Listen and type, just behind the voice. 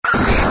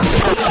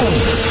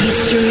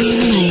History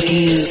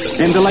Makers.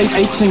 In the late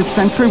 18th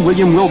century,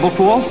 William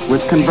Wilberforce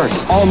was converted.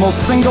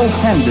 Almost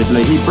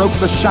single-handedly, he broke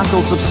the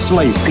shackles of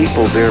slavery.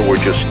 People there were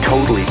just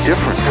totally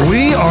different.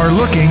 We are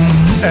looking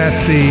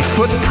at the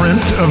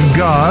footprint of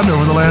God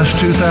over the last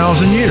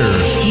 2,000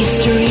 years.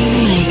 History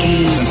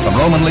Makers. Since the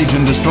Roman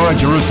legion destroyed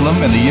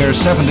Jerusalem in the year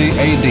 70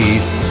 AD,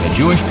 the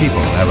Jewish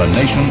people have a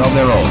nation of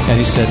their own. And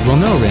he said, well,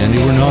 no, Randy,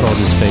 we're not all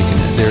just faking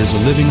it. There's a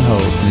living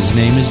hope, and his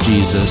name is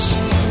Jesus.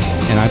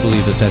 And I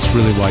believe that that's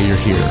really why you're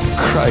here.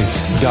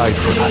 Christ died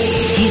for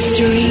us.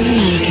 History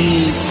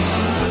Makers.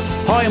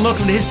 Hi and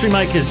welcome to History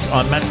Makers.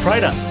 I'm Matt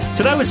Prater.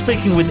 Today we're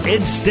speaking with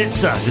Ed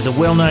Stetzer, who's a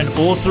well-known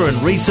author and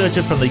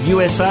researcher from the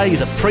USA. He's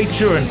a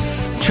preacher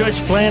and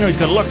church planner. He's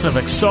got lots of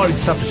exciting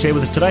stuff to share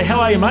with us today. How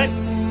are you, mate?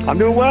 I'm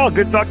doing well.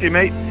 Good to talk to you,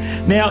 mate.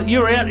 Now,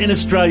 you're out in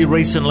Australia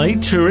recently,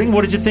 touring.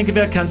 What did you think of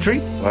our country?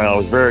 Well, I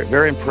was very,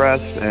 very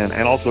impressed and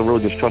also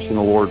really just trusting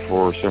the Lord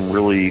for some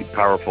really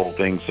powerful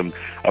things,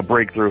 a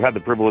breakthrough. Had the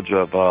privilege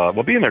of,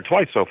 being there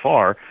twice so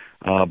far,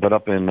 but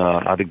up in,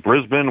 I think,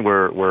 Brisbane,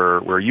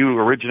 where you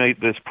originate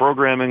this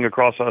programming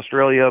across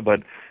Australia,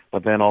 but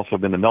then also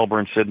been to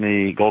Melbourne,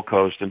 Sydney, Gold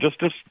Coast, and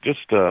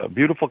just a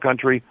beautiful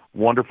country,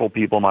 wonderful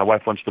people. My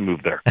wife wants to move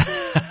there.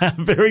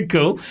 Very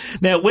cool.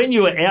 Now, when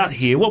you were out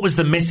here, what was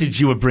the message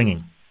you were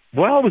bringing?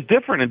 Well, it was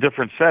different in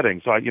different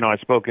settings. I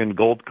spoke in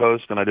Gold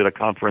Coast, and I did a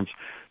conference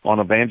on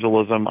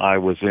evangelism. I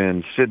was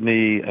in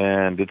Sydney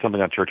and did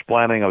something on church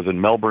planning. I was in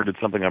Melbourne, did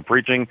something on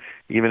preaching.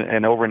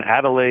 And over in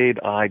Adelaide,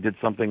 I did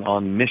something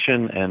on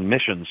mission and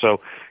missions. So,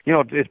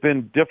 it's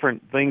been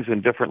different things in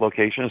different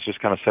locations,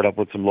 just kind of set up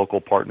with some local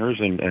partners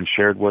and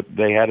shared what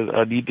they had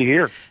a need to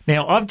hear.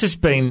 Now, I've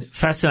just been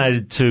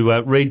fascinated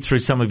to read through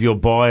some of your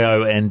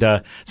bio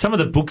and some of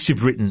the books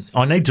you've written.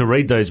 I need to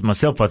read those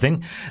myself, I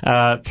think.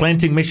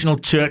 Planting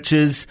Missional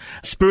Churches,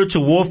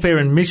 Spiritual Warfare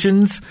and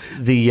Missions,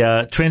 the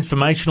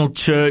Transformational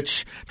Church,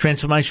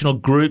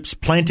 Transformational Groups,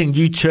 Planting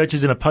New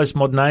Churches in a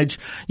Postmodern Age.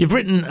 You've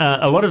written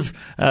a lot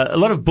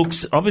of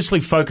books,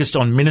 obviously focused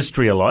on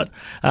ministry a lot.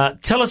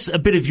 Tell us a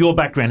bit of your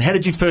background. How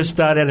did you first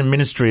start out in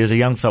ministry as a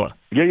young fella?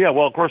 Yeah.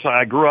 Well, of course,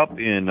 I grew up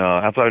in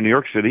outside of New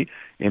York City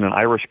in an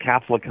Irish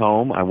Catholic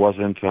home. I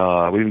wasn't.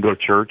 We didn't go to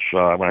church.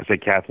 When I say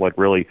Catholic,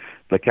 really,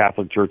 the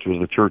Catholic Church was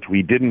the church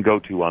we didn't go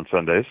to on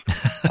Sundays.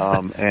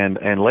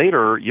 And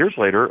later, years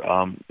later,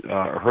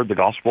 heard the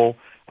gospel.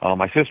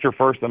 My sister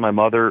first, then my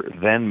mother,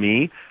 then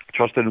me.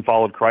 Trusted and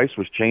followed Christ,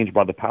 was changed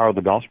by the power of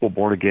the gospel,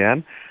 born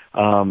again.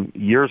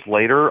 Years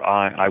later,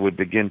 I would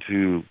begin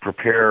to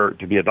prepare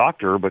to be a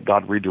doctor, but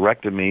God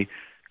redirected me,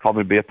 called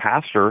me to be a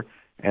pastor,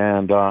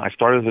 and I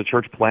started as a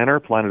church planner,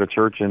 planted a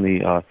church in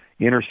the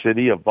inner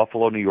city of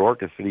Buffalo, New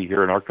York, a city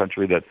here in our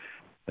country that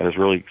has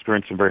really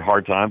experienced some very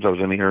hard times. I was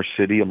in the inner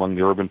city among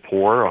the urban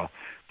poor,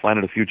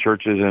 planted a few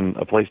churches in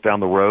a place down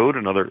the road,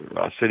 another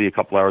city a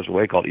couple hours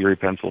away called Erie,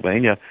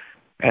 Pennsylvania.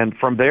 And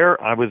from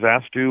there, I was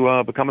asked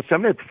to become a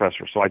seminary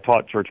professor. So I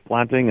taught church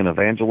planting and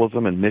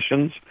evangelism and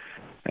missions,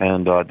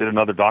 and did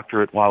another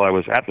doctorate while I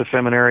was at the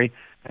seminary,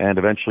 and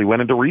eventually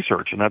went into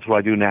research. And that's what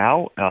I do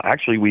now.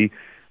 Actually, we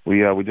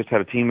just had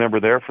a team member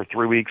there for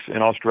 3 weeks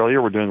in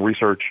Australia. We're doing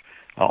research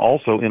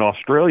also in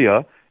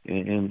Australia.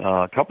 In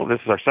a couple. This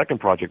is our second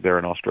project there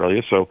in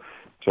Australia.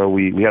 So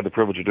we had the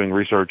privilege of doing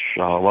research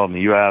in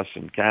the U.S.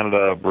 and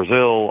Canada,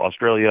 Brazil,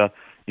 Australia,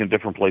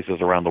 different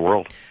places around the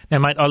world. Now,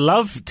 mate, I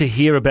love to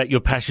hear about your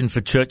passion for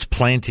church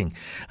planting.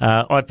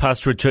 I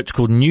pastor a church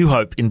called New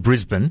Hope in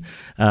Brisbane,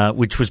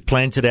 which was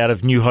planted out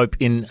of New Hope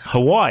in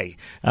Hawaii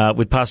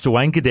with Pastor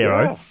Wayne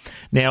Cadero. Yeah.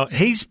 Now,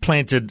 he's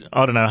planted,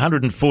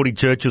 140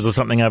 churches or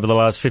something over the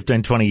last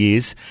 15, 20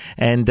 years.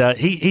 And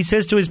he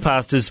says to his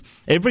pastors,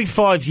 every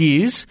 5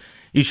 years,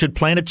 you should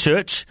plant a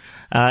church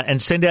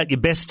and send out your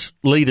best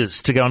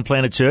leaders to go and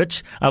plant a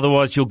church.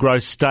 Otherwise, you'll grow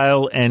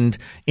stale and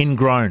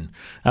ingrown.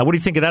 What do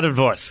you think of that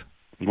advice?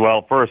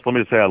 Well, first, let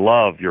me just say I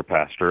love your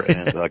pastor,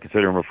 and I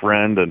consider him a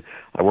friend. And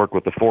I work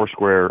with the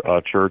Foursquare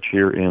Church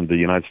here in the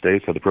United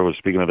States. I had the privilege of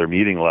speaking at their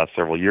meeting the last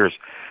several years,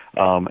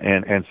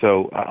 and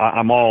so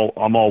I'm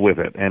all with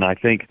it. And I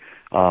think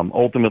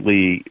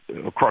ultimately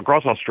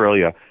across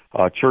Australia,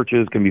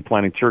 churches can be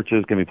planting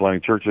churches,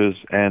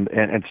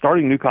 and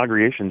starting new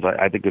congregations,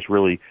 I think is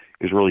really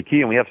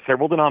key. And we have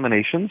several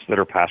denominations that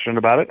are passionate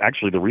about it.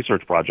 Actually, the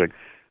research project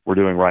we're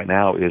doing right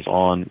now is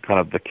on kind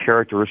of the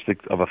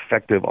characteristics of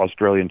effective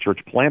Australian church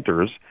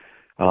planters,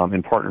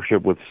 in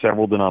partnership with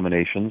several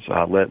denominations.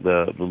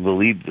 The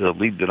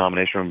lead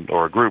denomination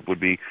or group would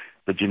be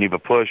the Geneva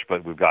Push,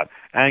 but we've got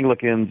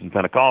Anglicans and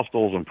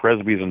Pentecostals and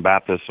Presbys and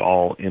Baptists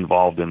all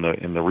involved in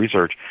the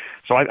research.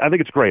 So I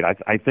think it's great.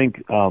 I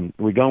think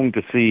we're going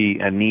to see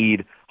and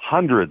need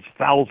hundreds,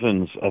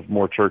 thousands of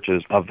more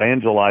churches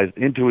evangelized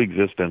into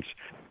existence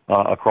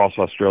across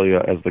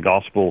Australia as the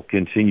gospel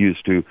continues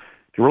to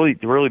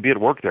really be at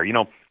work there.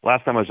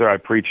 Last time I was there, I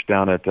preached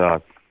down at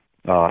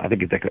I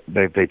think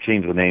they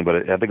changed the name, but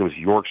I think it was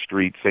York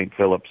Street, St.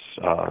 Philip's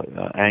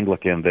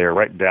Anglican there,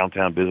 right in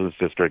downtown business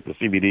district, the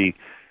CBD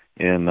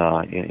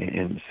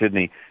in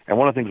Sydney. And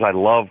one of the things I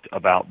loved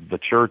about the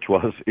church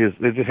is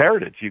its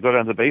heritage. You go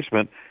down to the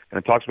basement, and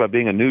it talks about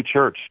being a new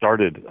church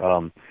started,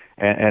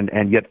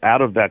 and yet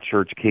out of that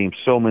church came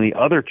so many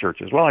other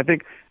churches. Well, I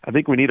think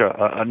we need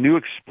a new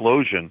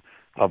explosion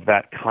of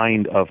that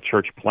kind of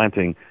church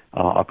planting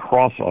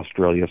across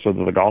Australia, so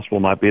that the gospel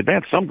might be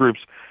advanced. Some groups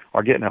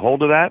are getting a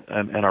hold of that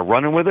and are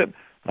running with it.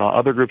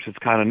 Other groups, it's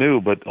kind of new,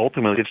 but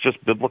ultimately it's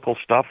just biblical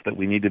stuff that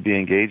we need to be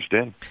engaged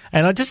in.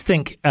 And I just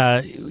think,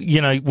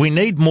 we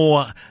need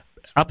more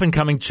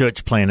up-and-coming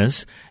church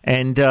planners,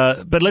 and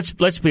but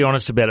let's be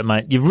honest about it,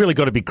 mate. You've really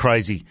got to be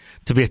crazy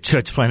to be a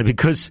church planner,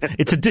 because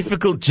it's a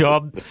difficult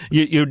job.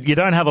 You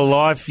don't have a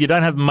life, you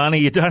don't have money,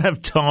 you don't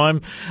have time.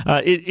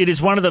 It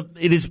is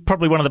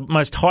probably one of the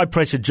most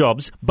high-pressure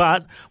jobs,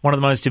 but one of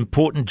the most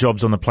important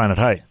jobs on the planet.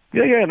 Hey.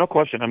 Yeah, no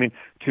question. I mean,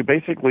 to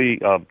basically,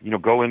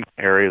 go in an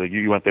area, like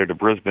you went there to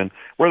Brisbane,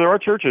 where there are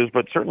churches,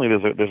 but certainly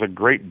there's a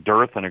great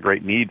dearth and a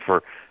great need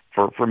for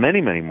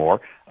many, many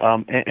more.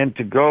 And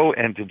to go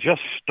and to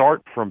just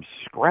start from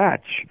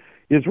scratch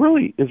is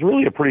really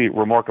a pretty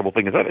remarkable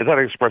thing. Is that an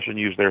expression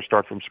used there,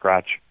 start from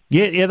scratch?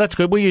 Yeah, that's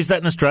good. We use that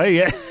in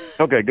Australia, yeah.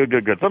 Okay, good.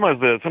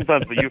 Sometimes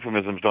the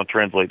euphemisms don't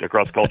translate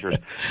across cultures.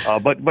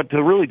 But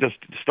to really just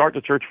start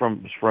the church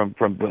from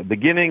the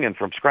beginning and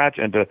from scratch,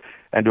 and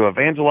to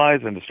evangelize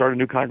and to start a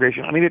new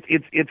congregation. I mean,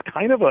 it's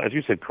kind of a, as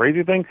you said,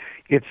 crazy thing.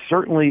 It's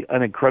certainly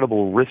an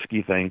incredible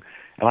risky thing.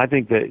 And I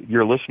think that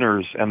your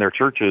listeners and their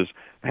churches,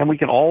 and we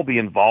can all be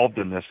involved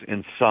in this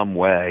in some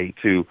way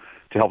to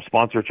help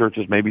sponsor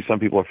churches. Maybe some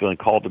people are feeling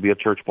called to be a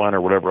church planter,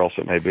 or whatever else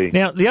it may be.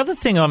 Now, the other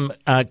thing I'm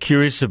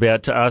curious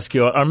about to ask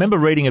you, I remember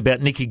reading about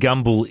Nicky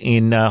Gumbel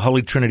in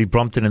Holy Trinity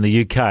Brompton in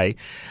the UK.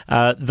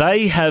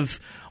 They have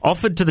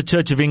offered to the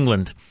Church of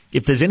England,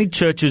 if there's any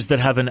churches that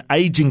have an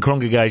ageing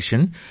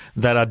congregation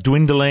that are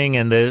dwindling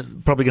and they're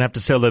probably going to have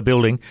to sell their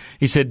building,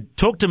 he said,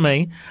 talk to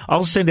me.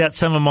 I'll send out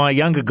some of my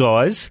younger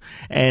guys,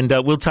 and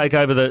we'll take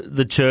over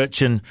the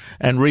church and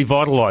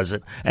revitalise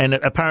it. And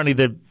apparently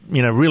they're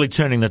really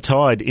turning the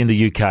tide in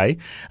the UK.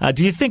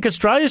 Do you think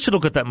Australia should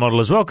look at that model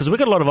as well? Because we've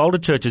got a lot of older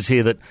churches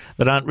here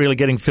that aren't really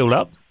getting filled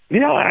up.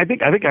 I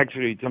think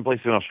actually some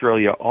places in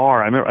Australia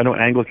are. I know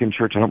Anglican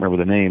Church, I don't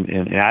remember the name,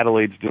 in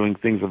Adelaide's doing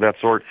things of that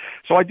sort.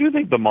 So I do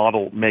think the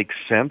model makes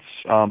sense.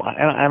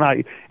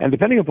 And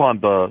depending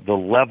upon the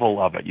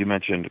level of it, you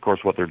mentioned, of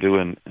course, what they're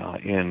doing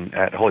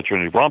at Holy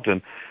Trinity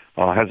Brompton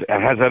has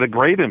had a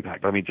great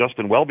impact. I mean,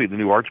 Justin Welby, the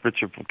new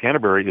Archbishop of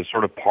Canterbury, is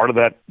sort of part of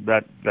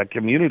that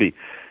community.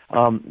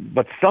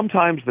 But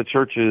sometimes the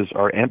churches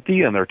are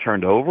empty and they're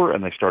turned over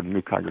and they start a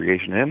new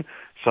congregation in.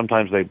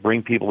 Sometimes they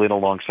bring people in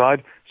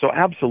alongside. So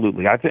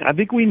absolutely, I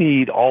think we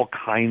need all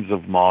kinds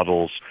of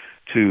models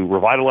to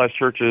revitalize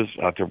churches,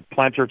 to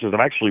plant churches. I've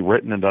actually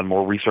written and done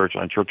more research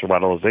on church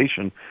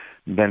revitalization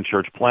than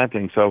church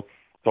planting. So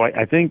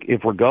I think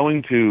if we're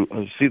going to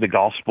see the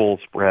gospel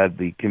spread,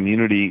 the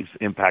communities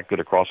impacted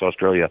across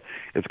Australia,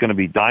 it's going to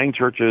be dying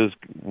churches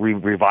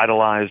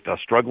revitalized,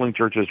 struggling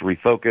churches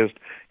refocused,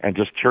 and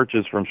just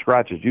churches from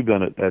scratch, as you've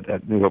done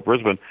at New Hope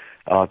Brisbane,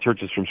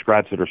 churches from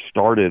scratch that are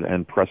started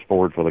and press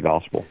forward for the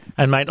gospel.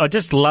 And, mate, I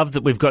just love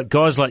that we've got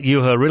guys like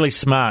you who are really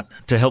smart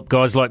to help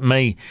guys like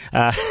me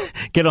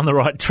get on the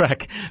right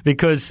track,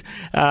 because,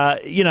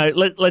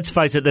 let's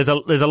face it, there's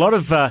a lot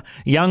of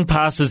young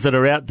pastors that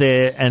are out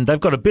there, and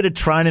they've got a bit of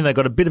training, they've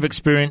got a bit of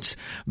experience,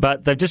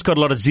 but they've just got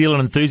a lot of zeal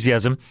and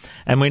enthusiasm,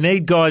 and we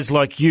need guys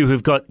like you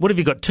who've got, what have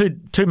you got,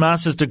 two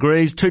master's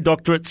degrees, 2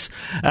 doctorates?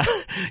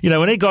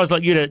 We need guys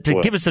like you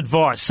to give us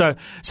advice. So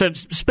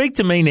speak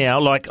to me now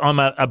like I'm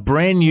a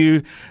brand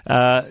new,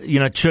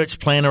 church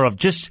planner. I've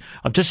just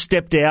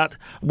stepped out.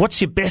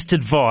 What's your best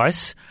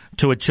advice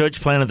to a church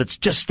planner that's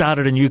just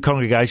started a new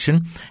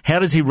congregation? How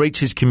does he reach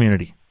his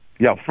community?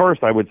 Yeah,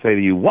 first I would say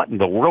to you, what in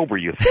the world were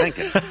you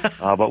thinking?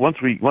 But once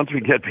we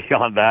get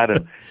beyond that,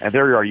 and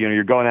there you are,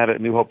 you're going at it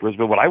at New Hope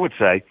Brisbane. What I would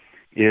say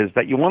is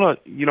that you want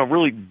to,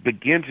 really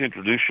begin to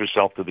introduce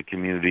yourself to the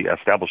community,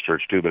 established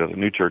church too, but as a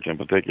new church in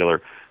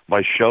particular,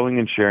 by showing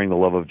and sharing the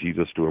love of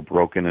Jesus to a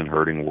broken and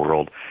hurting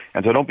world.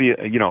 And so don't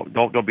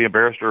be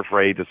embarrassed or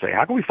afraid to say,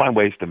 how can we find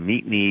ways to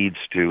meet needs,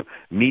 to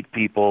meet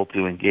people,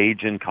 to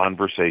engage in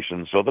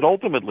conversations, so that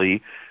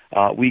ultimately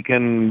we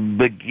can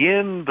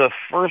begin the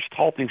first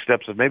halting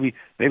steps of maybe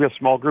a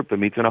small group that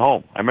meets in a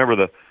home. I remember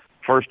the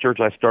first church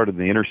I started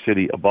in the inner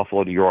city of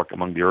Buffalo, New York,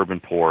 among the urban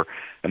poor,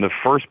 and the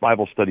first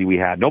Bible study we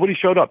had, nobody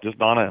showed up, just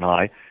Donna and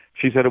I.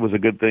 She said it was a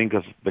good thing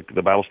because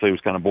the Bible study was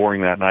kind of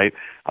boring that night.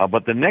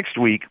 But the next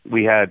week,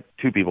 we had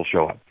 2 people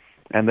show up.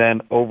 And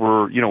then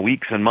over,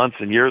 weeks and months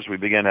and years, we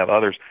began to have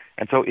others.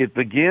 And so it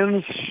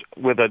begins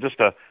with just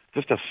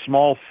a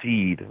small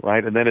seed,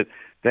 right? And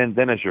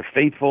then as you're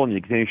faithful and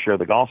you continue to share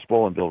the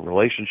gospel and build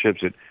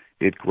relationships,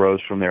 it grows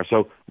from there.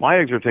 So my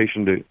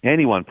exhortation to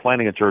anyone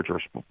planning a church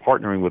or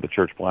partnering with a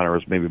church planner,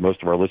 as maybe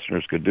most of our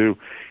listeners could do,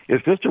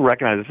 is just to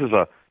recognize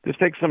this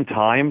takes some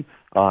time.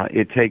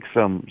 It takes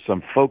some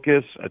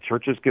focus.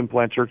 Churches can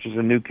plant churches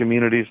in new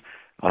communities.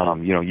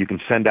 You can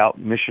send out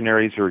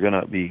missionaries who are going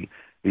to be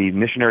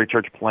missionary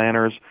church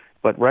planners.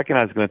 but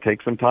recognize it's going to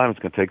take some time. It's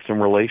going to take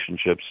some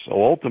relationships. So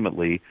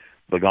ultimately,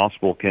 the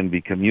gospel can be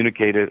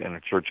communicated and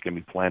a church can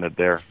be planted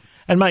there.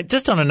 And, mate,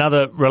 just on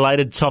another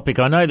related topic,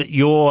 I know that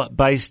you're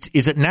based,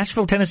 is it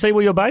Nashville, Tennessee,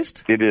 where you're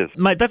based? It is.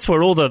 Mate, that's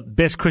where all the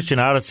best Christian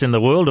artists in the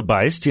world are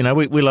based. You know,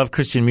 we love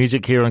Christian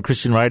music here on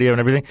Christian radio and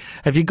everything.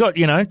 Have you got,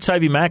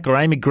 Toby Mac or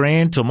Amy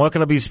Grant or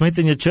Michael W. Smith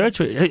in your church?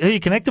 Who are you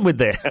connected with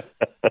there?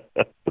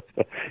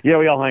 Yeah,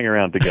 we all hang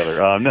around together.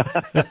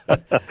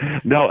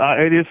 No,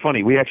 it is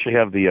funny. We actually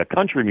have the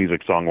Country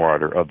Music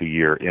Songwriter of the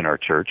Year in our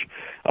church.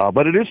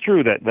 But it is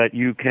true that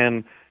you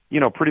can,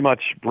 pretty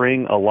much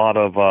bring a lot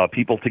of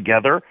people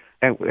together.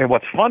 And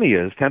what's funny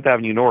is 10th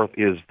Avenue North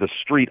is the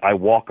street I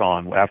walk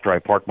on after I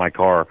park my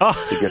car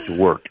to get to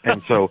work.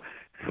 And so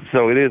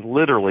it is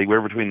literally,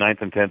 we're between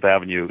 9th and 10th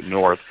Avenue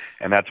North,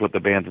 and that's what the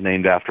band's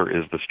named after,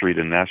 is the street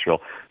in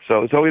Nashville.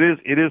 So it is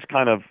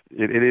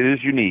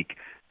unique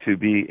to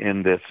be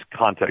in this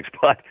context,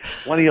 but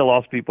plenty of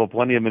lost people,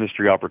 plenty of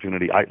ministry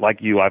opportunity.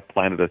 Like you, I've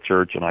planted a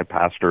church and I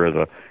pastor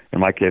in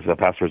my case, I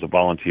pastor as a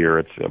volunteer.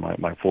 It's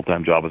my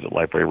full-time job is at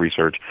Lifeway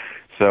Research.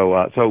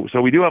 So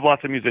we do have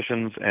lots of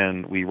musicians,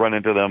 and we run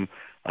into them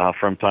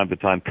from time to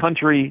time,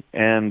 country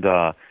and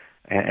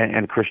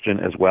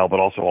Christian as well, but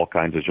also all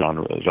kinds of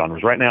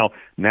genres. Right now,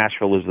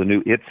 Nashville is the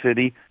new it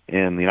city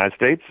in the United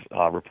States,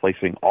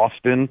 replacing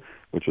Austin,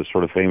 which is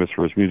sort of famous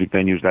for its music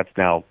venues. That's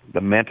now,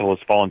 the mantle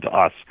has fallen to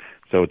us.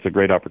 So it's a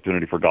great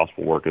opportunity for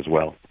gospel work as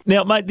well.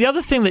 Now, mate, the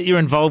other thing that you're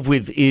involved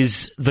with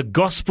is the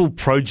Gospel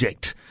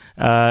Project.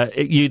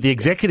 You're the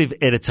executive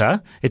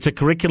editor. It's a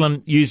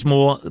curriculum used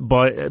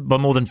by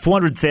more than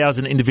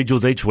 400,000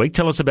 individuals each week.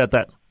 Tell us about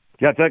that.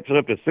 Yeah, it's actually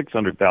up to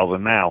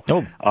 600,000 now.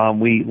 Oh.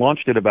 We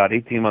launched it about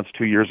 18 months,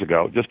 2 years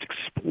ago. It just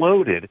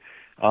exploded.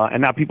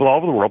 And now people all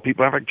over the world,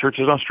 people in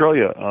churches in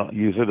Australia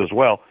use it as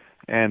well.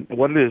 And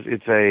what it is,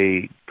 it's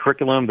a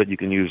curriculum that you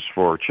can use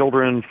for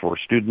children, for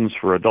students,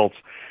 for adults.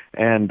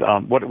 And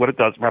what it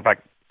does, matter of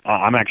fact,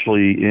 I'm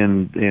actually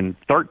in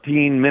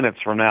 13 minutes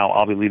from now,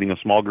 I'll be leading a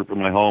small group in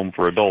my home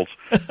for adults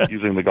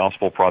using the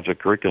Gospel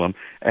Project curriculum.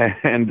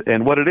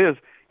 And what it is,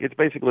 it's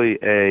basically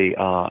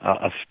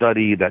a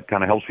study that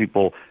kind of helps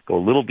people go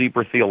a little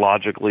deeper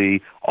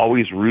theologically,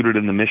 always rooted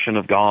in the mission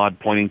of God,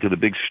 pointing to the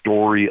big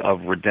story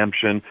of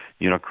redemption,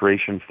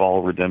 creation,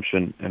 fall,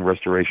 redemption, and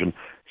restoration.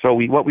 So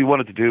what we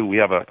wanted to do, we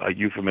have a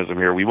euphemism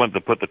here. We wanted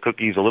to put the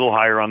cookies a little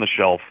higher on the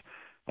shelf.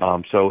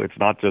 So it's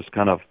not just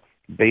kind of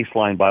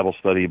baseline Bible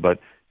study, but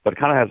it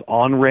kind of has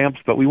on-ramps,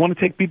 but we want to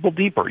take people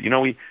deeper.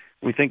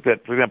 We think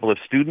that, for example, if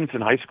students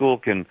in high school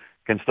can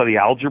study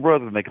algebra,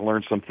 then they can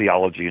learn some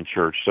theology in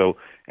church. So,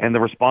 and the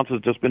response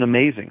has just been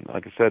amazing.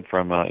 Like I said,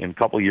 from in a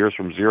couple of years,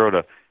 from 0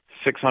 to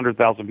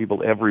 600,000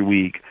 people every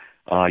week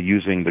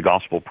using the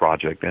Gospel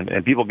Project.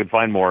 And people can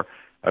find more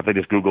if they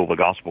just Google the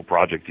Gospel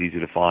Project. It's easy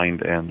to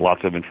find, and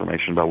lots of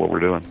information about what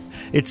we're doing.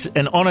 It's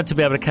an honour to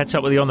be able to catch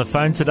up with you on the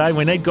phone today.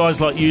 We need guys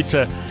like you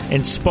to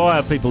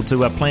inspire people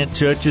to plant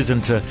churches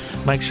and to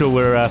make sure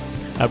we're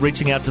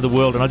reaching out to the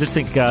world. And I just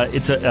think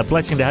it's a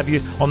blessing to have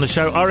you on the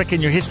show. I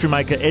reckon you're history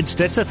maker, Ed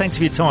Stetzer. Thanks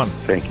for your time.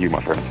 Thank you,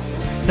 my friend.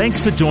 Thanks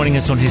for joining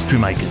us on History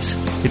Makers.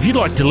 If you'd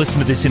like to listen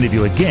to this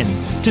interview again,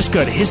 just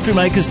go to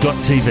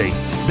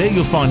historymakers.tv. There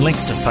you'll find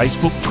links to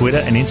Facebook, Twitter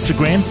and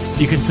Instagram.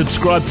 You can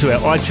subscribe to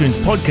our iTunes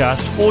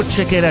podcast or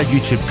check out our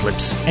YouTube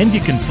clips. And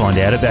you can find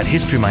out about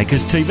History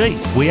Makers TV.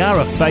 We are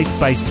a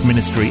faith-based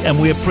ministry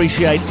and we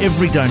appreciate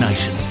every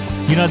donation.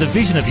 The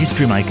vision of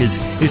History Makers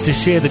is to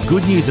share the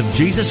good news of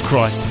Jesus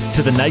Christ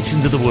to the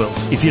nations of the world.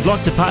 If you'd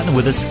like to partner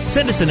with us,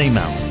 send us an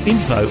email,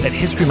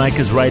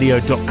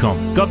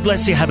 info@historymakersradio.com. God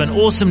bless you. Have an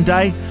awesome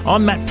day.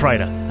 I'm Matt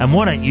Prater, and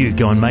why don't you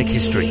go and make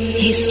history?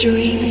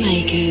 History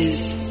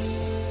Makers.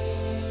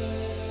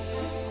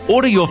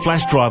 Order your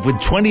flash drive with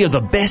 20 of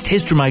the best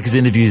History Makers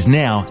interviews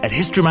now at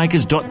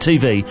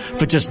historymakers.tv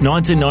for just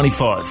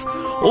 $19.95.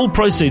 All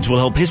proceeds will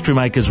help History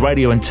Makers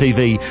Radio and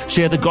TV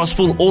share the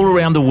gospel all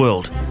around the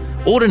world.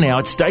 Order now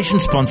at station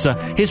sponsor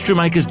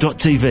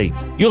historymakers.tv.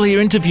 You'll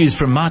hear interviews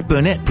from Mark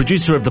Burnett,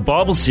 producer of the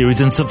Bible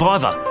series and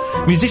Survivor,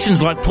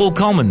 musicians like Paul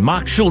Coleman,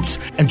 Mark Schultz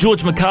and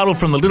George McArdle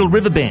from the Little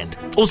River Band,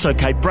 also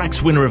Kate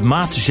Brax, winner of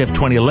MasterChef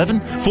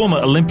 2011, former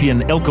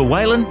Olympian Elka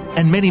Whalen,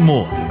 and many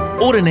more.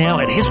 Order now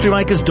at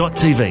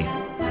historymakers.tv.